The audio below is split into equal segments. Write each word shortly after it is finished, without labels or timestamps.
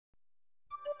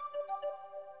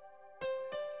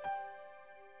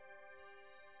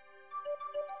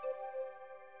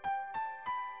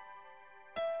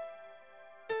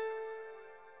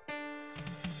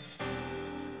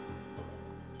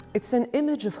It's an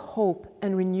image of hope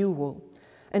and renewal,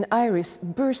 an iris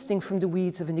bursting from the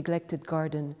weeds of a neglected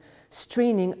garden,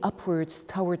 straining upwards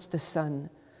towards the sun.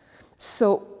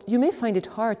 So you may find it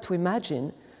hard to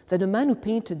imagine that a man who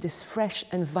painted this fresh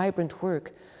and vibrant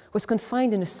work was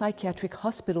confined in a psychiatric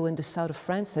hospital in the south of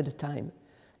France at the time.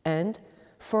 And,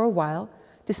 for a while,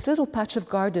 this little patch of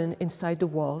garden inside the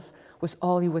walls was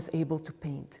all he was able to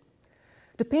paint.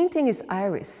 The painting is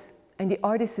Iris, and the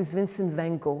artist is Vincent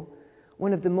Van Gogh,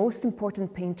 one of the most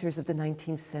important painters of the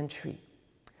 19th century.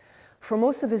 For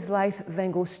most of his life,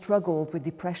 Van Gogh struggled with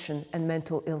depression and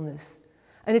mental illness,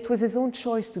 and it was his own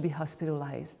choice to be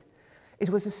hospitalized. It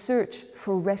was a search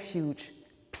for refuge,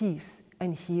 peace,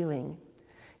 and healing.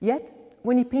 Yet,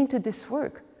 when he painted this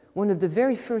work, one of the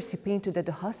very first he painted at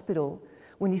the hospital,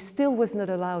 when he still was not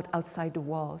allowed outside the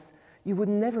walls, you would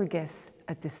never guess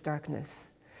at this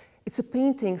darkness. It's a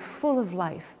painting full of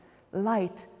life,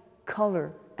 light,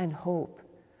 color, and hope.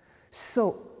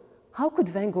 So, how could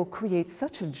Van Gogh create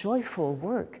such a joyful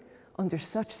work under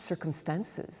such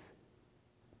circumstances?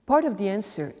 Part of the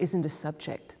answer is in the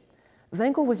subject.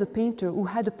 Van Gogh was a painter who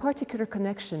had a particular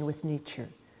connection with nature,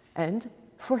 and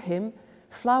for him,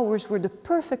 flowers were the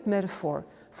perfect metaphor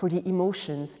for the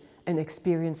emotions and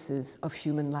experiences of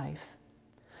human life.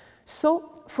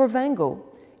 So, for Van Gogh,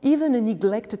 even a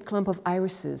neglected clump of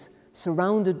irises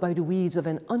surrounded by the weeds of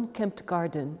an unkempt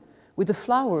garden, with the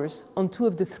flowers on two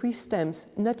of the three stems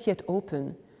not yet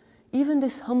open, even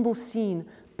this humble scene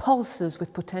pulses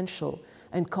with potential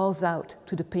and calls out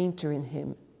to the painter in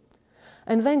him.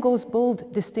 And Van Gogh's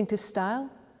bold, distinctive style,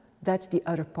 that's the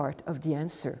other part of the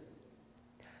answer.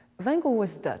 Van Gogh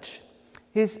was Dutch.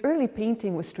 His early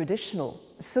painting was traditional,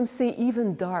 some say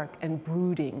even dark and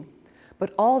brooding.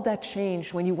 But all that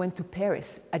changed when he went to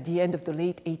Paris at the end of the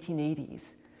late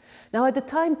 1880s. Now, at the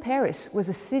time, Paris was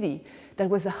a city that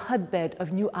was a hotbed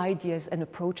of new ideas and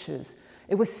approaches.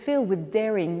 It was filled with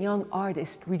daring young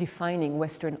artists redefining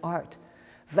Western art.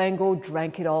 Van Gogh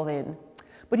drank it all in.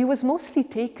 But he was mostly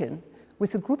taken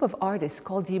with a group of artists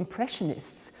called the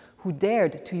Impressionists, who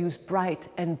dared to use bright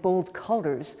and bold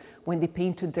colors when they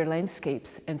painted their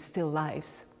landscapes and still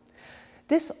lives.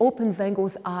 This opened Van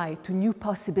Gogh's eye to new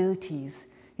possibilities.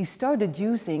 He started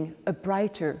using a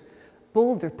brighter,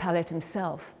 bolder palette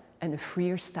himself and a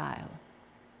freer style.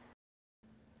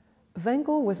 Van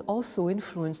Gogh was also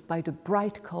influenced by the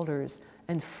bright colors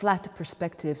and flat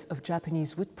perspectives of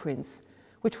Japanese wood prints,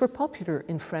 which were popular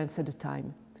in France at the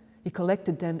time. He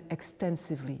collected them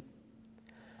extensively.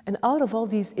 And out of all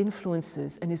these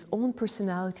influences and his own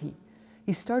personality,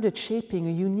 he started shaping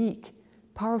a unique,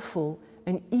 powerful,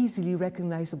 and easily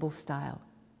recognizable style.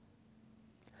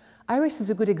 Iris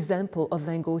is a good example of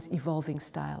Van Gogh's evolving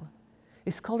style.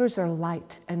 His colors are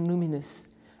light and luminous,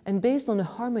 and based on a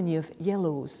harmony of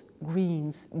yellows,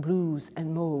 greens, blues,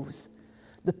 and mauves.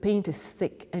 The paint is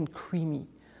thick and creamy,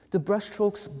 the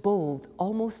brushstrokes bold,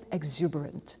 almost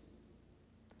exuberant.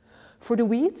 For the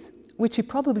weeds, which he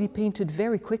probably painted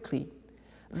very quickly,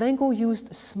 Van Gogh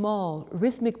used small,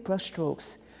 rhythmic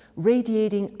brushstrokes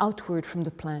radiating outward from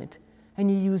the plant, and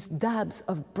he used dabs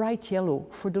of bright yellow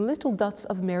for the little dots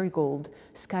of marigold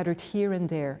scattered here and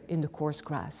there in the coarse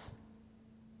grass.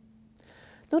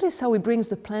 Notice how he brings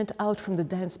the plant out from the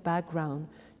dense background,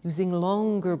 using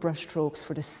longer brushstrokes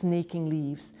for the snaking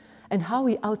leaves, and how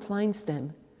he outlines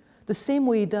them, the same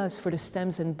way he does for the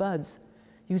stems and buds,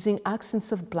 using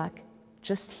accents of black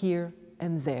just here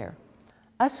and there.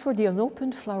 As for the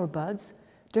unopened flower buds,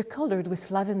 they're colored with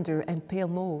lavender and pale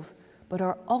mauve, but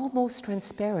are almost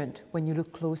transparent when you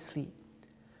look closely.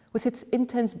 With its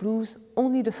intense blues,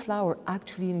 only the flower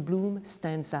actually in bloom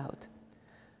stands out.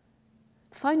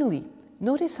 Finally,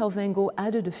 notice how Van Gogh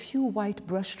added a few white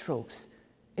brushstrokes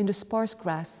in the sparse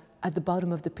grass at the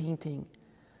bottom of the painting,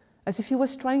 as if he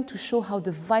was trying to show how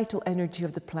the vital energy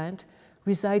of the plant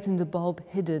resides in the bulb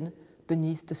hidden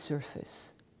beneath the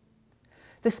surface.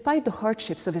 Despite the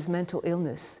hardships of his mental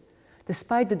illness,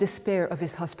 despite the despair of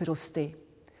his hospital stay,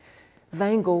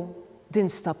 Van Gogh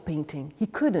didn't stop painting. He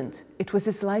couldn't. It was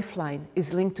his lifeline,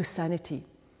 his link to sanity.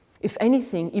 If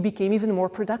anything, he became even more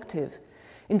productive.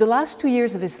 In the last 2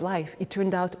 years of his life, he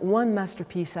turned out one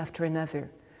masterpiece after another.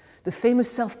 The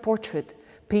famous self-portrait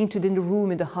painted in the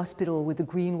room in the hospital with the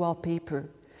green wallpaper,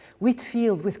 Wheat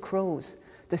Field with Crows,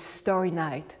 The Starry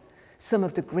Night, some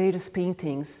of the greatest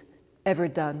paintings ever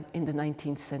done in the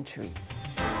 19th century.